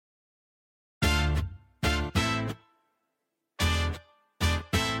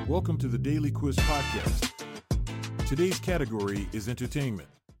Welcome to the Daily Quiz Podcast. Today's category is entertainment.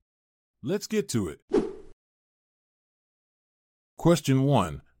 Let's get to it. Question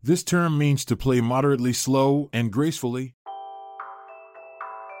 1. This term means to play moderately slow and gracefully.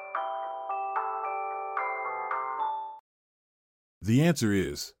 The answer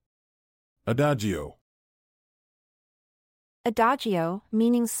is adagio. Adagio,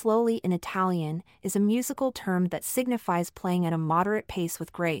 meaning slowly in Italian, is a musical term that signifies playing at a moderate pace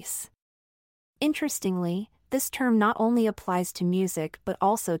with grace. Interestingly, this term not only applies to music but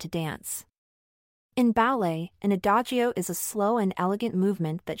also to dance. In ballet, an adagio is a slow and elegant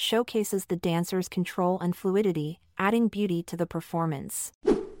movement that showcases the dancer's control and fluidity, adding beauty to the performance.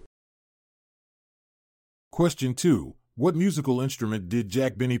 Question 2. What musical instrument did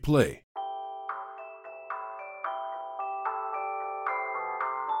Jack Benny play?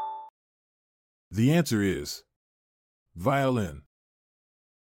 The answer is violin.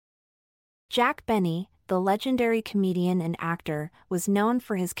 Jack Benny, the legendary comedian and actor, was known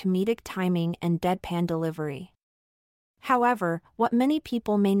for his comedic timing and deadpan delivery. However, what many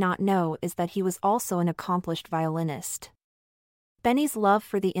people may not know is that he was also an accomplished violinist. Benny's love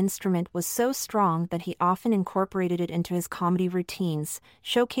for the instrument was so strong that he often incorporated it into his comedy routines,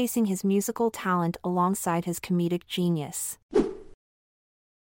 showcasing his musical talent alongside his comedic genius.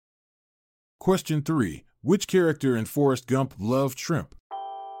 Question 3. Which character in Forrest Gump loved shrimp?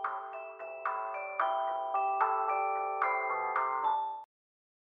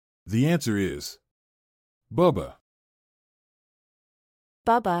 The answer is Bubba.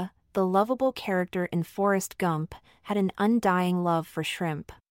 Bubba, the lovable character in Forrest Gump, had an undying love for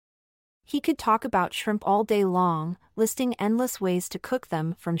shrimp. He could talk about shrimp all day long, listing endless ways to cook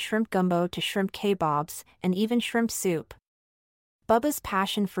them from shrimp gumbo to shrimp kebabs, and even shrimp soup. Bubba's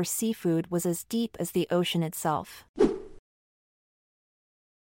passion for seafood was as deep as the ocean itself.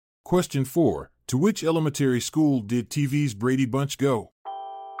 Question 4. To which elementary school did TV's Brady Bunch go?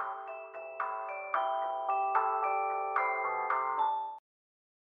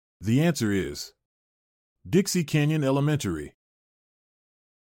 The answer is Dixie Canyon Elementary.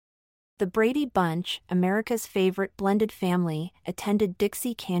 The Brady Bunch, America's favorite blended family, attended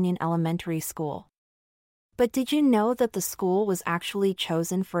Dixie Canyon Elementary School. But did you know that the school was actually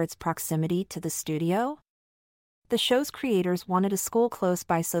chosen for its proximity to the studio? The show's creators wanted a school close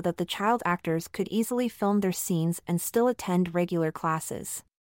by so that the child actors could easily film their scenes and still attend regular classes.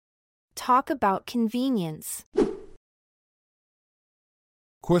 Talk about convenience.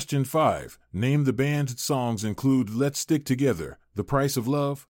 Question 5. Name the band's songs include Let's Stick Together, The Price of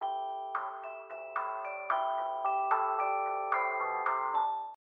Love.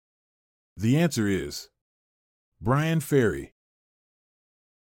 The answer is Bryan Ferry.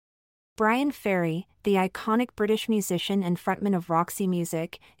 Bryan Ferry, the iconic British musician and frontman of Roxy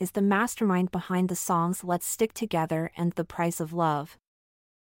Music, is the mastermind behind the songs Let's Stick Together and The Price of Love.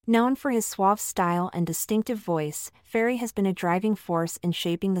 Known for his suave style and distinctive voice, Ferry has been a driving force in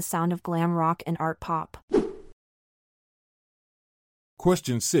shaping the sound of glam rock and art pop.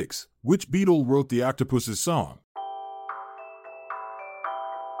 Question 6. Which Beatle wrote the Octopus's song?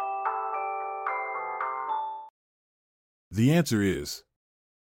 The answer is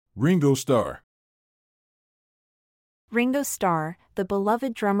Ringo Starr. Ringo Starr, the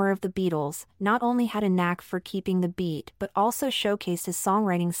beloved drummer of the Beatles, not only had a knack for keeping the beat but also showcased his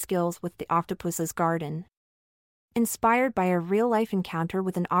songwriting skills with The Octopus's Garden. Inspired by a real-life encounter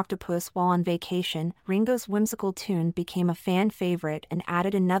with an octopus while on vacation, Ringo's whimsical tune became a fan favorite and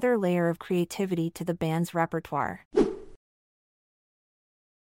added another layer of creativity to the band's repertoire.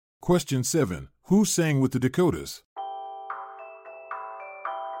 Question 7. Who sang with the Dakotas?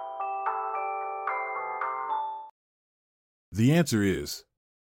 The answer is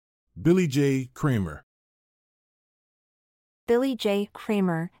Billy J. Kramer. Billy J.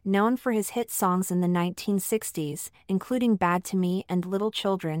 Kramer, known for his hit songs in the 1960s, including Bad to Me and Little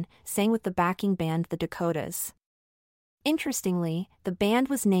Children, sang with the backing band The Dakotas. Interestingly, the band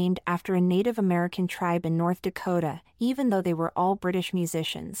was named after a Native American tribe in North Dakota, even though they were all British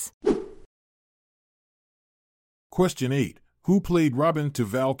musicians. Question 8. Who played Robin to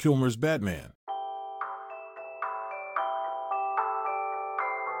Val Kilmer's Batman?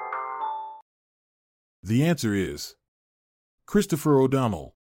 The answer is Christopher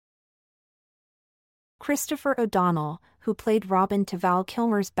O'Donnell. Christopher O'Donnell, who played Robin to Val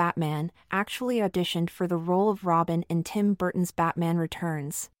Kilmer's Batman, actually auditioned for the role of Robin in Tim Burton's Batman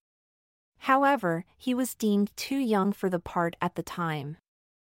Returns. However, he was deemed too young for the part at the time.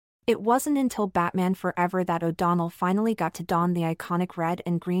 It wasn't until Batman Forever that O'Donnell finally got to don the iconic red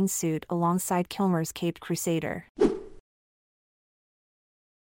and green suit alongside Kilmer's Caped Crusader.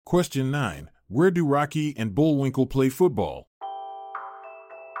 Question 9. Where do Rocky and Bullwinkle play football?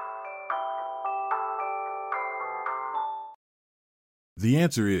 The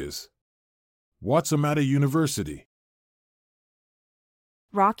answer is Watsamata University.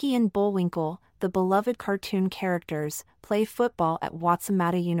 Rocky and Bullwinkle, the beloved cartoon characters, play football at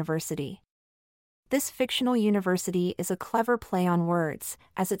Watsamata University. This fictional university is a clever play on words,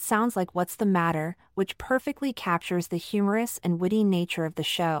 as it sounds like What's the Matter, which perfectly captures the humorous and witty nature of the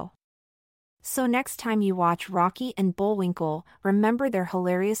show. So next time you watch Rocky and Bullwinkle, remember their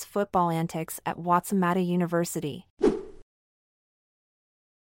hilarious football antics at Watsamata University.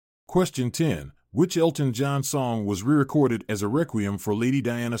 Question 10. Which Elton John song was re-recorded as a requiem for Lady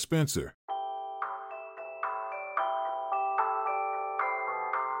Diana Spencer?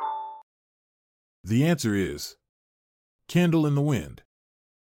 The answer is Candle in the Wind.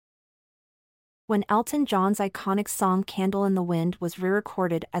 When Elton John's iconic song Candle in the Wind was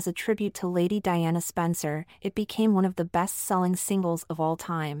re-recorded as a tribute to Lady Diana Spencer, it became one of the best-selling singles of all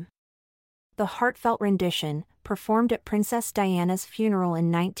time. The heartfelt rendition, performed at Princess Diana's funeral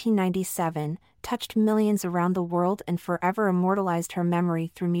in 1997, touched millions around the world and forever immortalized her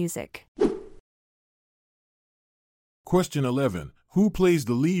memory through music. Question 11. Who plays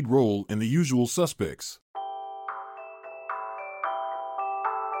the lead role in The Usual Suspects?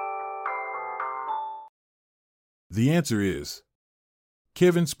 The answer is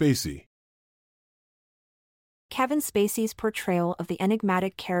Kevin Spacey. Kevin Spacey's portrayal of the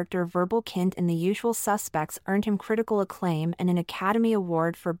enigmatic character Verbal Kint in The Usual Suspects earned him critical acclaim and an Academy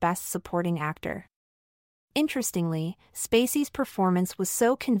Award for Best Supporting Actor. Interestingly, Spacey's performance was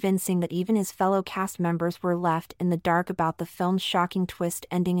so convincing that even his fellow cast members were left in the dark about the film's shocking twist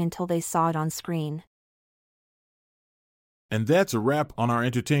ending until they saw it on screen. And that's a wrap on our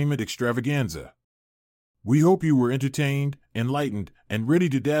entertainment extravaganza. We hope you were entertained, enlightened, and ready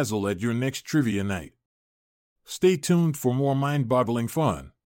to dazzle at your next trivia night. Stay tuned for more mind-boggling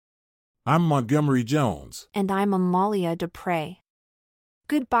fun. I'm Montgomery Jones. And I'm Amalia Dupre.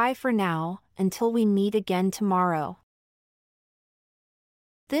 Goodbye for now, until we meet again tomorrow.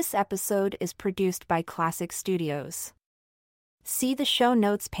 This episode is produced by Classic Studios. See the show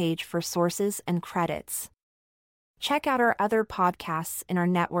notes page for sources and credits. Check out our other podcasts in our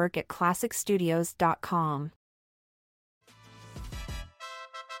network at classicstudios.com.